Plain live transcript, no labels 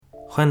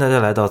欢迎大家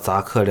来到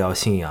砸客聊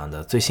信仰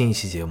的最新一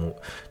期节目。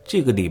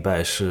这个礼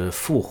拜是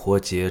复活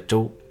节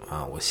周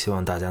我希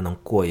望大家能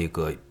过一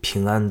个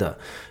平安的、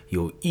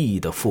有意义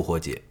的复活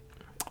节。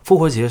复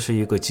活节是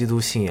一个基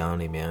督信仰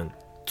里面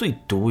最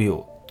独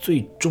有、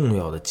最重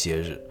要的节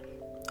日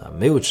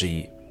没有之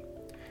一。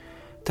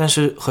但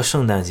是和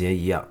圣诞节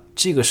一样，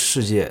这个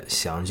世界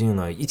想尽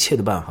了一切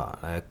的办法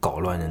来搞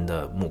乱人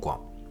的目光。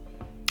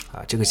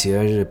这个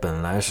节日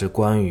本来是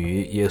关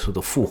于耶稣的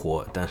复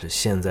活，但是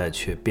现在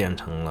却变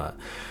成了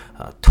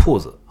兔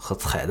子和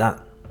彩蛋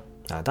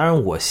当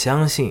然我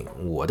相信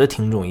我的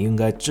听众应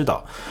该知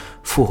道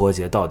复活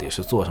节到底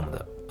是做什么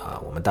的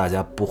我们大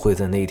家不会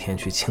在那一天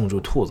去庆祝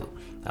兔子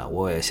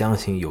我也相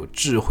信有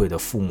智慧的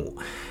父母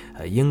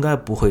应该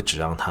不会只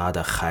让他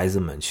的孩子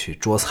们去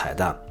捉彩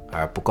蛋，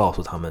而不告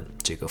诉他们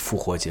这个复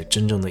活节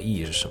真正的意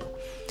义是什么。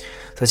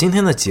在今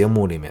天的节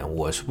目里面，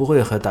我是不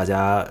会和大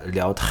家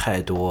聊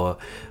太多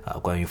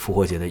关于复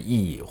活节的意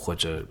义或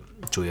者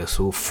主耶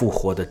稣复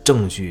活的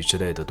证据之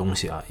类的东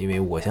西因为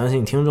我相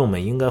信听众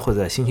们应该会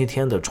在星期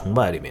天的崇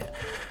拜里面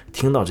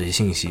听到这些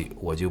信息，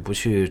我就不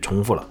去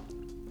重复了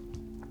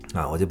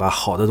我就把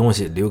好的东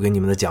西留给你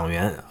们的讲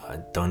员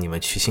等你们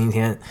去星期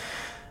天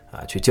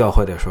去教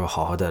会的时候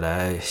好好的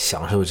来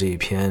享受这一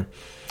篇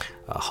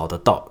好的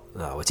道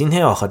我今天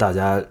要和大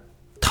家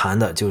谈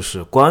的就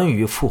是关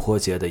于复活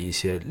节的一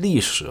些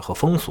历史和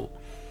风俗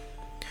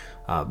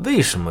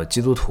为什么基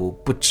督徒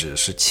不只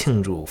是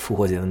庆祝复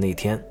活节的那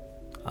天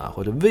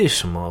或者为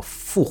什么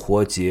复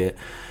活节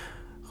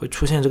会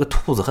出现这个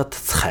兔子和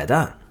彩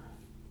蛋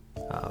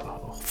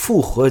复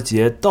活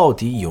节到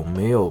底有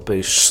没有被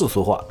世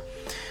俗化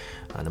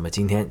那么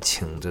今天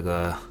请这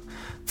个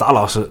杂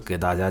老师给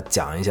大家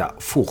讲一下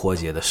复活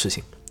节的事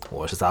情。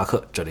我是杂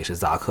客，这里是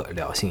杂客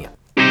聊信仰。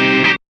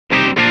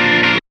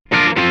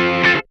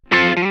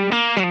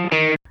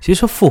其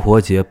实复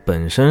活节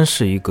本身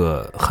是一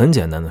个很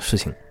简单的事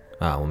情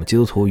我们基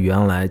督徒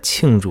原来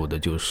庆祝的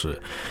就是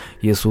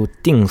耶稣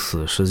钉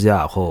死十字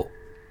架后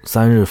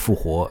3日复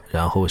活，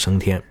然后升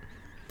天。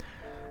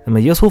那么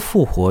耶稣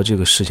复活这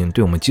个事情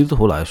对我们基督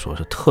徒来说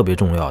是特别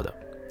重要的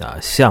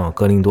像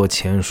哥林多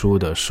前书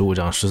的15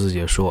章14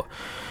节说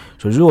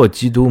若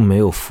基督没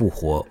有复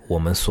活，我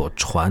们所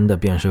传的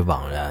便是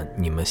枉然，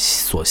你们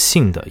所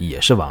信的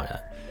也是枉然。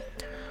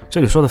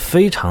这里说的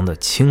非常的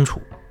清楚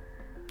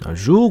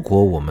如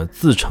果我们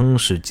自称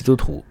是基督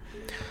徒，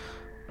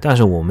但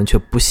是我们却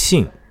不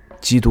信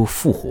基督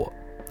复活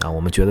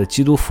我们觉得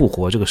基督复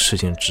活这个事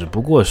情只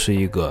不过是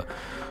一个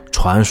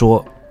传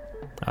说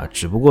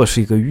只不过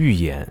是一个预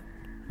言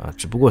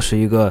只不过是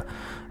一个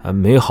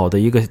美好的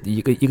一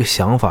个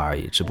想法而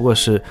已，只不过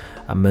是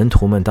门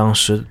徒们当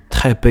时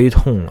太悲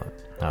痛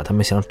了他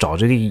们想找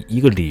这一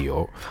个理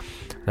由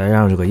来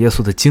让这个耶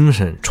稣的精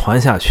神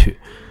传下去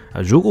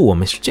如果我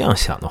们是这样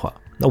想的话，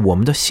那我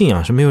们的信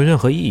仰是没有任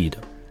何意义的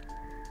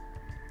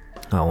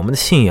我们的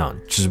信仰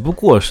只不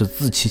过是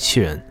自欺欺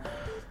人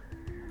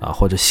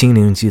或者心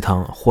灵鸡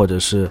汤，或者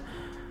是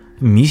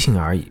迷信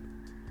而已。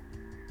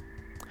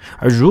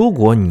而如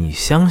果你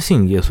相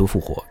信耶稣复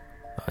活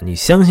你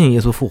相信耶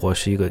稣复活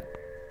是一个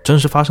真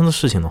实发生的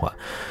事情的话，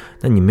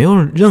那你没有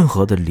任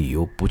何的理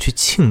由不去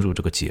庆祝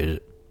这个节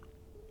日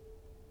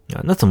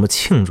那怎么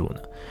庆祝呢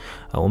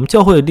我们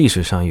教会的历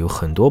史上有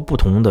很多不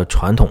同的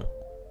传统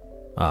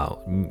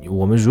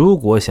我们如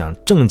果想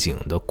正经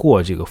的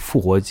过这个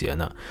复活节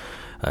呢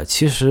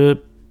其实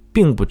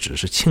并不只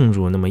是庆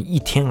祝那么一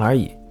天而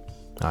已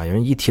有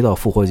人一提到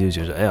复活节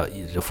就觉得哎呀，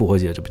这复活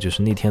节这不就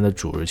是那天的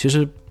主日？其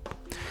实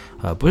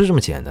不是这么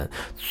简单。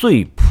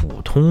最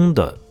普通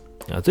的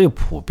最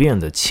普遍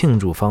的庆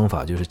祝方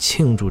法就是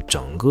庆祝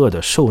整个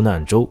的受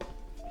难周。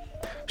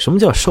什么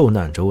叫受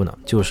难周呢？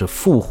就是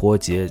复活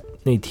节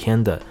那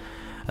天的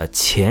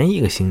前一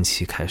个星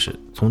期开始，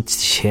从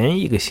前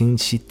一个星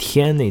期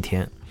天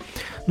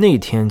那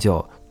天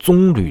叫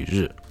棕榈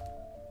日。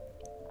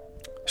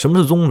什么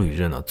是棕榈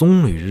日呢？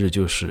棕榈日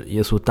就是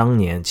耶稣当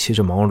年骑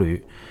着毛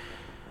驴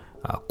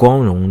光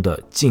荣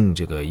的进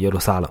这个耶路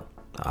撒冷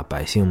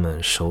百姓们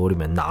手里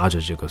面拿着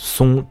这个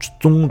棕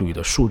榈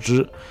的树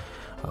枝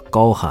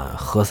高喊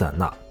何散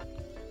那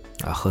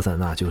何散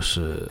那就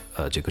是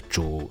这个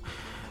主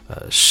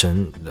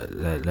神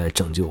来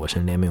拯救我，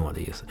神怜悯我的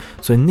意思。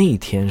所以那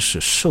天是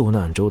受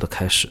难周的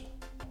开始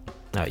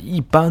一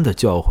般的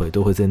教会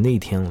都会在那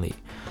天里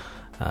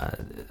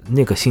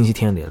那个星期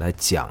天里来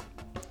讲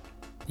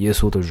耶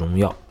稣的荣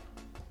耀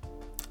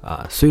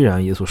虽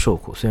然耶稣受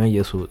苦，虽然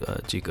耶稣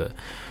这个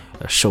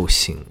受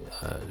刑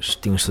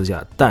钉十字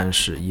架，但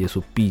是耶稣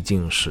毕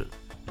竟是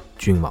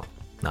君王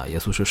耶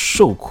稣是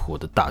受苦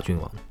的大君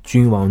王，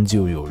君王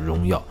就有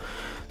荣耀。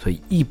所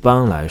以一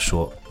般来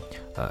说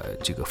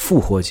这个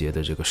复活节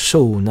的这个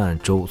受难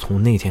周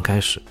从那天开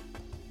始。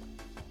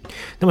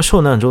那么受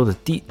难周的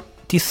第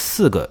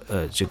4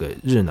个这个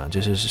日呢，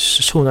这是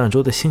受难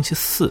周的星期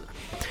4，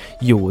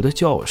有的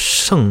叫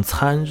圣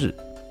餐日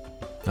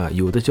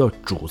有的叫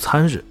主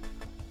餐日。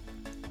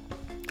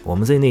我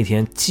们在那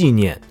天纪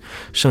念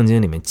圣经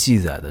里面记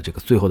载的这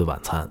个最后的晚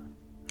餐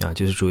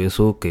就是主耶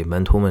稣给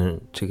门徒们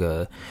这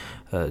个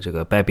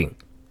掰饼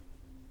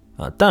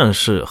但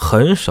是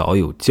很少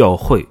有教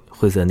会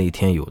会在那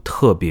天有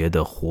特别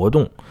的活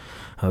动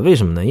为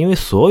什么呢？因为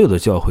所有的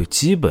教会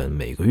基本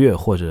每个月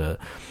或者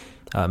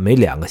每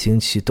2个星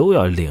期都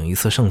要领一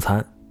次圣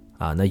餐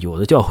那有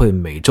的教会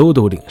每周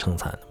都领圣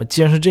餐。那么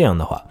既然是这样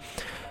的话，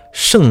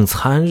圣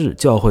餐日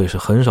教会是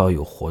很少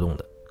有活动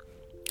的，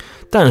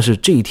但是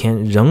这一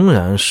天仍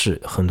然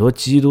是很多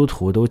基督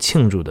徒都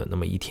庆祝的那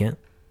么一天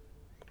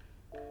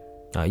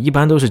一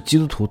般都是基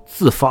督徒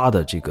自发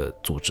的这个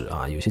组织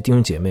有些弟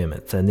兄姐妹们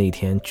在那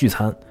天聚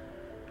餐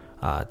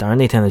当然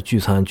那天的聚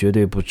餐绝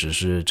对不只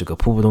是这个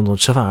普普通通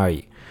吃饭而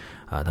已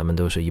他们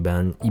都是一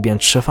边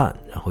吃饭，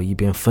然后一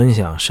边分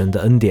享神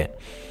的恩典，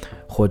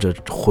或者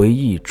回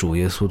忆主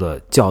耶稣的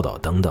教导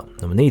等等。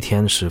那么那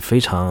天是非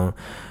常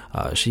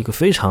是一个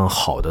非常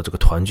好的这个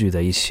团聚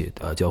在一起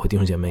教会弟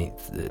兄姐妹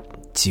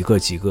几个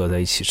在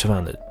一起吃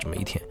饭的这么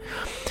一天。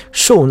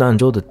受难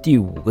周的第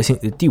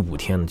5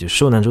天呢，就是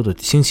受难周的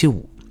星期5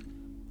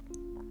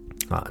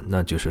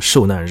那就是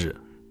受难日。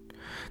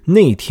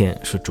那一天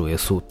是主耶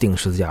稣钉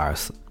十字架而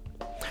死。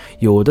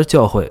有的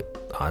教会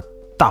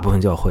大部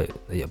分教会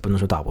也不能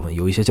说大部分，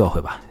有一些教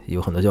会吧，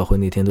有很多教会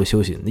那天都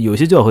休息，有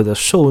些教会在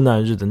受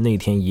难日的那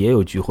天也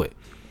有聚会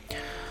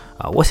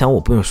我想我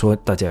不用说，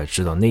大家也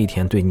知道那一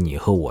天对你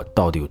和我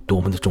到底有多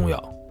么的重要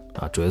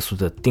主耶稣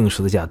的钉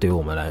十字架对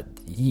我们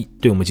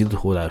基督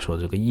徒来说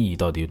这个意义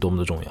到底有多么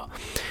的重要。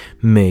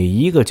每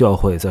一个教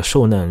会在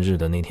受难日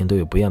的那天都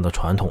有不一样的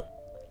传统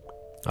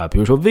比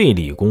如说卫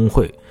理公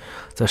会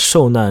在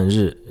受难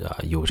日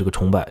有这个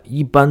崇拜，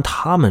一般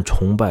他们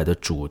崇拜的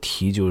主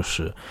题就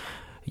是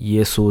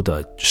耶稣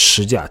的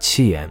十架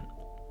7言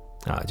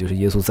就是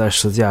耶稣在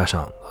十字架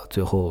上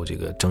最后这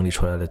个整理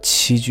出来的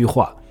7句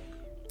话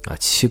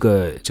7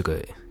个这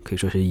个可以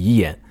说是遗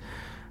言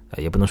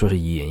也不能说是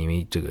遗言，因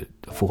为这个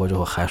复活之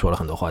后还说了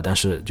很多话，但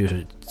是就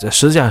是在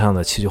十字架上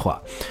的7句话，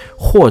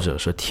或者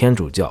是天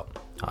主教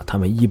他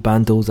们一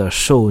般都在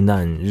受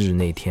难日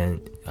那天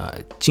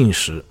禁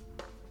食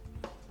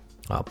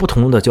不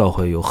同的教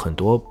会有很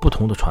多不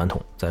同的传统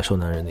在受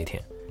难日那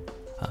天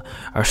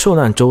而受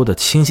难周的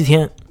星期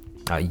天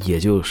也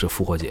就是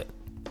复活节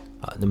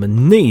那么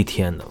那一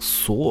天呢，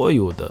所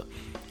有的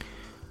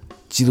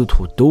基督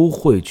徒都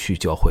会去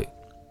教会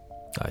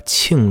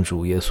庆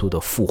祝耶稣的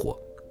复活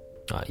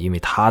因为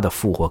他的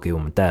复活给我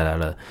们带来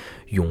了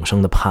永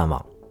生的盼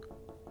望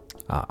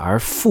而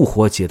复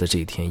活节的这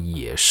一天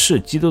也是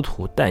基督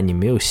徒带你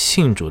没有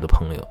信主的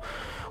朋友，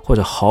或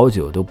者好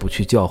久都不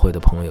去教会的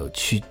朋友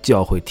去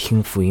教会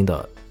听福音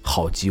的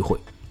好机会。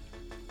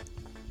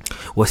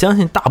我相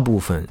信大部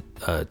分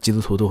基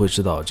督徒都会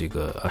知道，这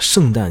个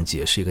圣诞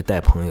节是一个带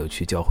朋友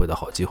去教会的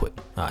好机会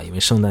因为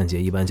圣诞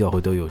节一般教会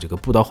都有这个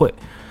布道会。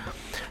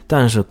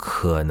但是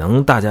可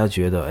能大家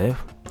觉得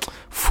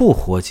复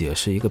活节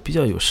是一个比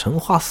较有神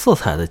话色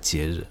彩的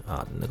节日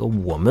那个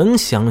我们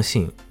相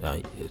信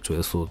主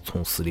耶稣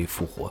从死里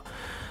复活，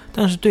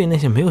但是对那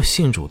些没有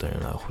信主的人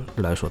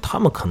来说，他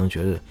们可能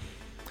觉得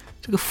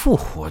这个复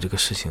活这个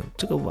事情，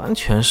这个完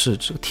全是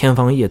这个天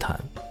方夜谭，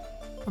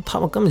他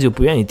们根本就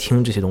不愿意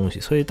听这些东西，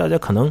所以大家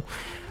可能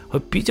会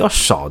比较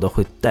少的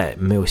会带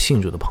没有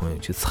信主的朋友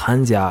去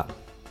参加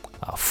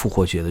复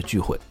活节的聚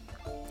会。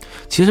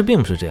其实并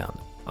不是这样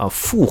的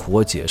复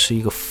活节是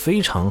一个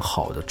非常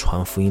好的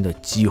传福音的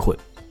机会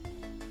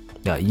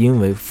因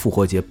为复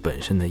活节本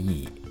身的意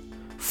义，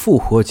复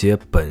活节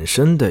本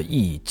身的意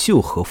义就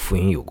和福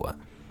音有关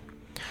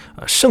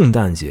圣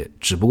诞节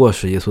只不过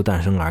是耶稣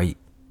诞生而已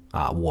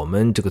我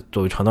们这个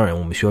作为传道人，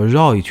我们需要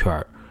绕一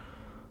圈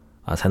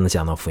才能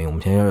讲到福音。我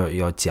们现在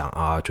要讲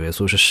主耶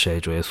稣是谁，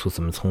主耶稣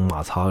怎么从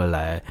马槽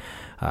来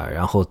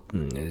然后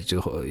这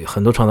个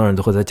很多传道人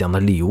都会在讲的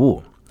礼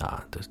物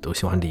都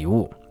喜欢礼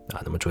物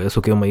那么主耶稣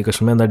给我们一个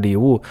什么样的礼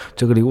物，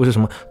这个礼物是什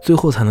么，最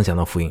后才能讲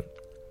到福音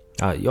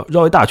要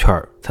绕一大圈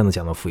才能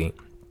讲到福音。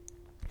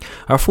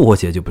而复活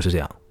节就不是这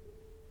样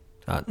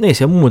那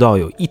些慕道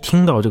友一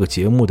听到这个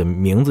节目的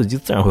名字就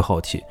自然会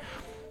好奇，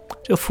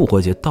这个复活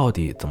节到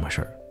底怎么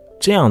事儿？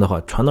这样的话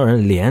传道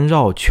人连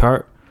绕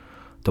圈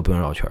都不用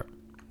绕圈，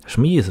什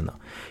么意思呢？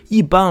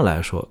一般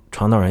来说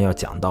传道人要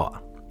讲道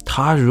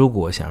他如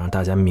果想让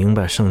大家明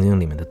白圣经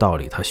里面的道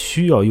理，他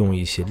需要用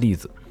一些例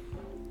子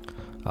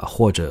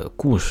或者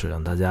故事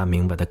让大家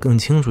明白的更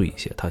清楚一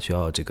些，他需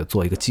要这个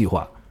做一个计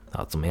划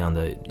怎么样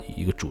的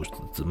一个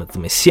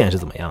怎么线是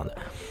怎么样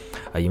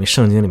的因为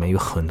圣经里面有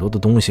很多的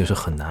东西是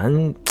很难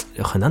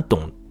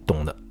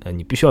懂的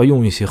你必须要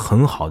用一些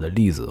很好的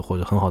例子或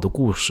者很好的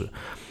故事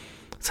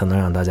才能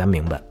让大家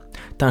明白。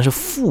但是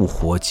复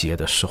活节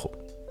的时候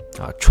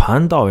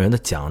传道人的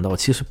讲道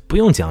其实不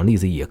用讲例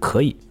子也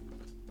可以。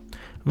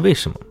为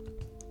什么？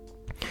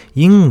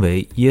因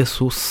为耶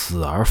稣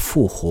死而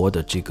复活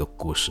的这个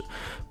故事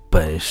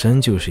本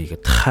身就是一个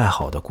太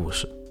好的故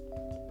事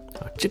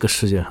这个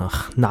世界上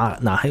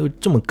哪还有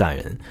这么感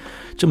人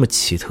这么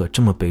奇特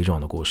这么悲壮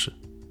的故事？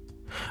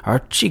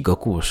而这个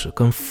故事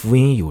跟福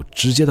音有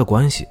直接的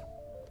关系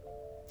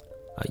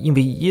因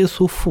为耶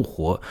稣复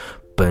活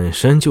本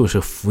身就是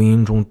福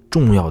音中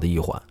重要的一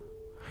环。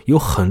有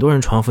很多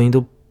人传福音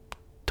都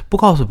不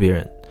告诉别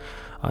人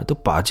都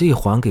把这一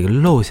环给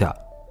漏下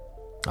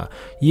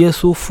耶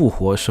稣复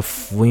活是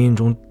福音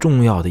中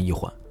重要的一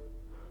环，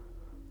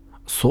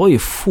所以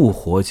复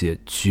活节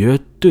绝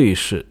对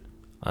是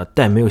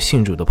带没有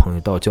信主的朋友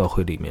到教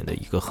会里面的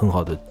一个很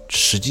好的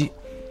时机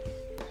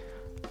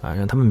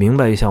让他们明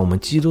白一下我们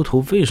基督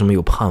徒为什么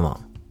有盼望，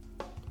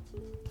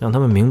让他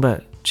们明白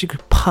这个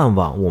盼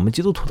望，我们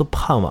基督徒的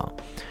盼望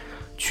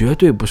绝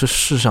对不是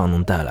世上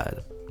能带来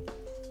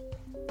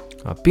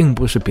的并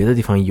不是别的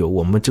地方有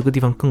我们这个地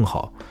方更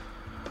好，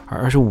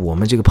而是我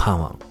们这个盼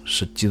望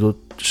是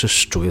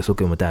主耶稣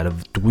给我们带来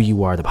独一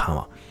无二的盼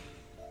望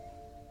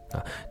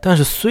但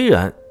是虽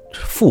然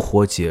复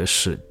活节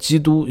是基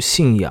督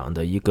信仰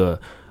的一个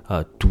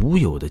独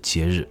有的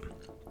节日，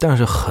但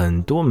是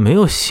很多没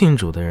有信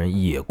主的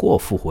人也过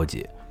复活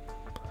节。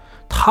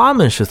他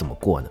们是怎么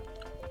过呢？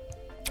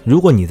如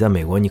果你在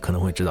美国，你可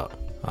能会知道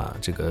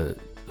这个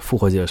复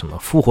活节是什么？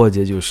复活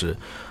节就是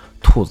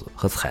兔子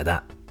和彩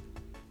蛋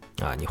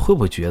你会不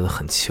会觉得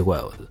很奇怪？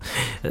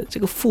这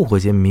个复活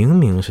节明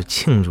明是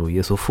庆祝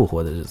耶稣复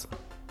活的日子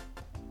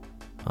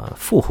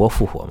复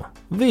活嘛，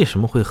为什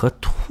么会和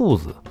兔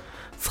子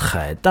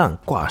彩蛋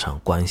挂上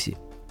关系？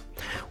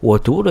我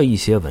读了一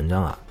些文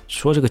章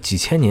说这个几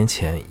千年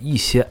前一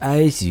些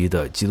埃及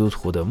的基督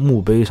徒的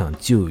墓碑上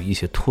就有一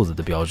些兔子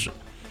的标志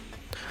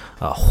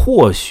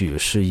或许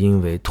是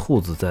因为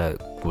兔子在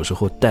古时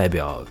候代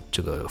表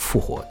这个复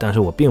活，但是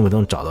我并不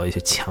能找到一些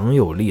强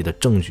有力的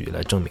证据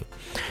来证明，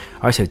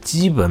而且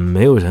基本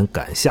没有人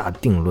敢下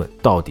定论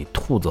到底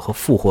兔子和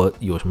复活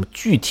有什么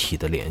具体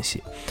的联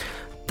系。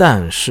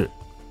但是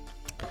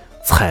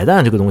彩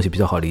蛋这个东西比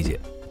较好理解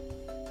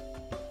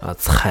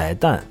彩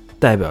蛋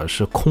代表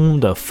是空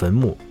的坟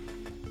墓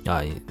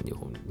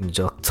你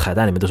知道彩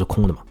蛋里面都是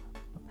空的嘛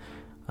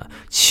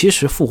其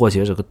实复活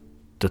节这个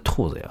的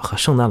兔子和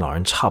圣诞老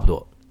人差不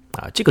多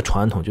这个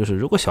传统就是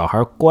如果小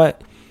孩乖，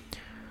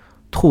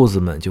兔子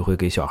们就会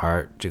给小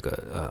孩这个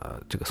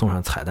送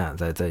上彩蛋，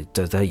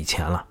在以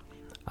前了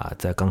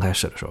在刚开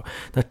始的时候，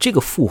那这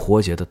个复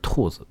活节的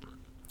兔子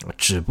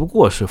只不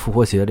过是复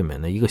活节里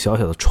面的一个小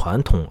小的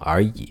传统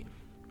而已。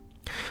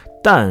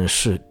但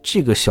是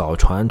这个小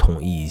传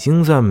统已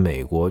经在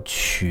美国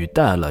取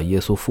代了耶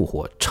稣复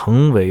活，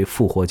成为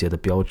复活节的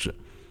标志。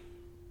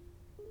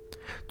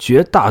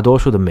绝大多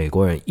数的美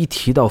国人一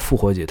提到复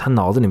活节，他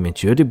脑子里面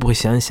绝对不会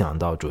先想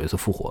到主耶稣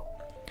复活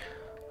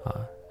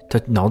他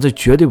脑子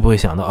绝对不会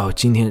想到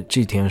今天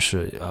这天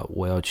是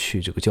我要去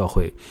这个教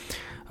会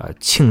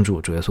庆祝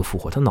主耶稣复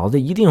活，他脑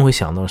子一定会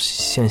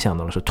先想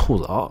到的是兔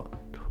子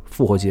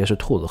复活节是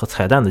兔子和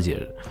彩蛋的节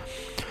日。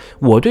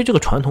我对这个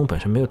传统本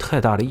身没有太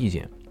大的意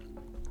见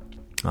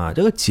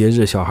这个节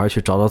日小孩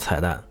去找彩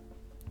蛋，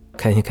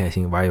开心开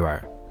心玩一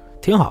玩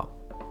挺好。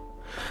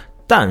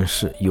但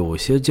是有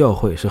些教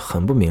会是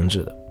很不明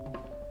智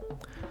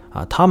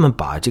的他们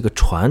把这个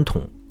传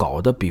统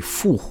搞得比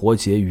复活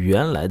节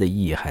原来的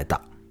意义还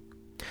大。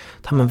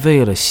他们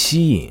为了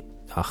吸引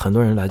很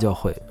多人来教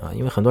会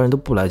因为很多人都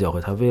不来教会，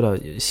他为了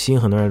吸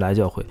引很多人来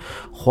教会，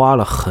花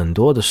了很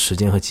多的时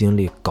间和精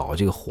力搞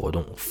这个活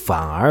动，反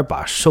而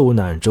把受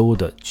难周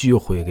的聚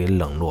会给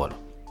冷落了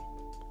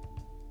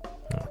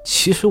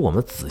其实我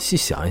们仔细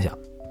想一想，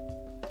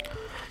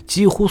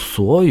几乎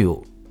所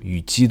有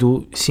与基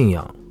督信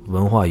仰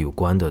文化有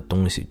关的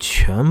东西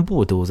全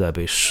部都在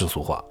被世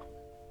俗化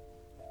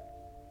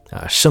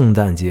圣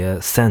诞节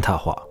Santa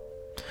化，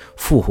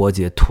复活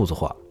节兔子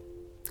化，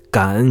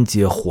感恩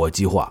节火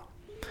鸡化，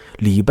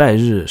礼拜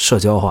日社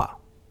交化，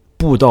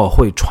布道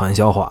会传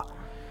销化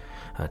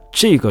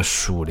这个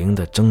属灵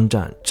的征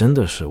战真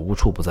的是无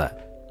处不在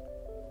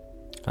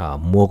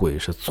魔鬼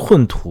是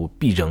寸土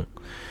必争，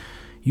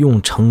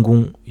用成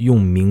功，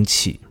用名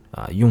气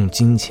用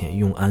金钱，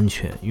用安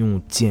全，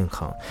用健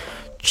康，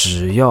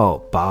只要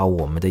把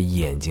我们的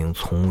眼睛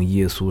从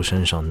耶稣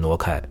身上挪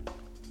开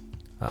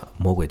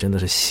魔鬼真的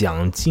是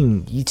想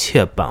尽一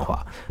切办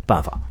法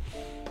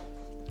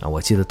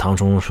我记得唐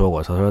崇荣说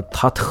过，他说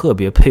他特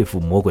别佩服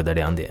魔鬼的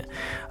2点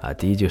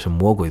第一就是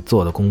魔鬼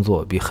做的工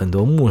作比很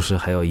多牧师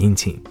还要殷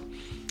勤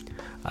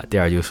第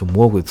二就是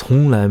魔鬼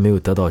从来没有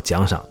得到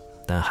奖赏，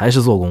但还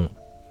是做工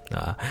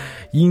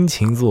殷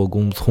勤做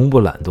工，从不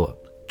懒惰，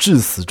至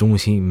死忠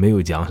心，没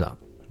有奖赏。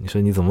你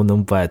说你怎么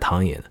能不爱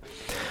唐爷呢？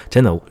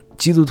真的，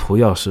基督徒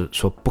要是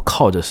说不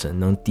靠着神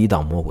能抵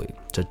挡魔鬼，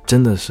这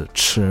真的是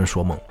痴人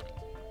说梦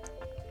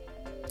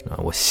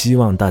我希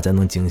望大家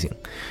能警醒，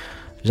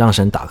让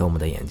神打开我们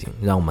的眼睛，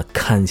让我们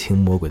看清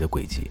魔鬼的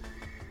诡计，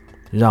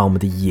让我们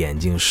的眼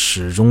睛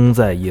始终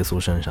在耶稣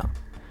身上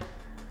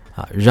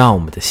让我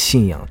们的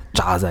信仰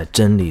扎在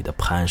真理的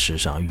磐石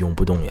上，永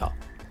不动摇。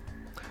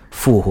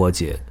复活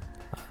节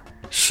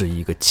是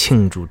一个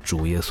庆祝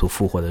主耶稣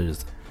复活的日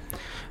子，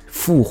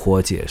复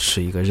活节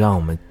是一个让我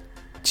们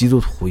基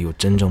督徒有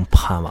真正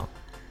盼望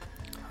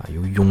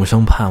有永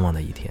生盼望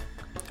的一天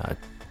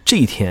这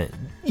一天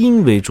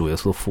因为主耶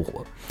稣复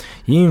活，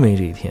因为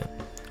这一天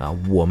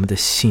我们的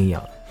信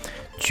仰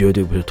绝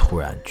对不是突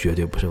然，绝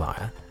对不是枉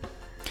然。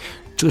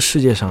这个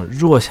世界上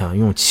若想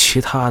用其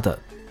他的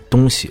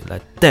东西来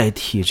代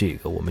替这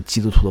个我们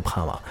基督徒的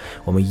盼望，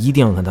我们一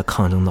定要跟他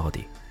抗争到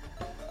底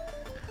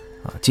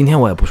今天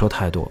我也不说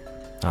太多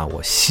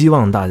我希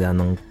望大家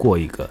能过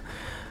一个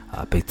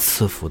被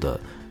赐福的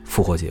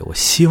复活节。我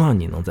希望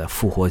你能在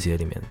复活节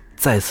里面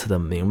再次的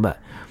明白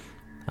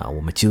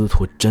我们基督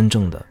徒真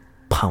正的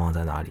盼望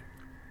在哪里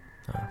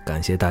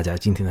感谢大家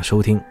今天的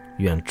收听，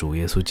愿主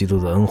耶稣基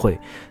督的恩惠、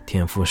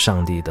天父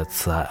上帝的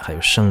慈爱还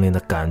有圣灵的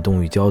感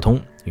动与交通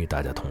与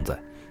大家同在。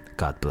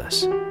 God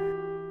bless。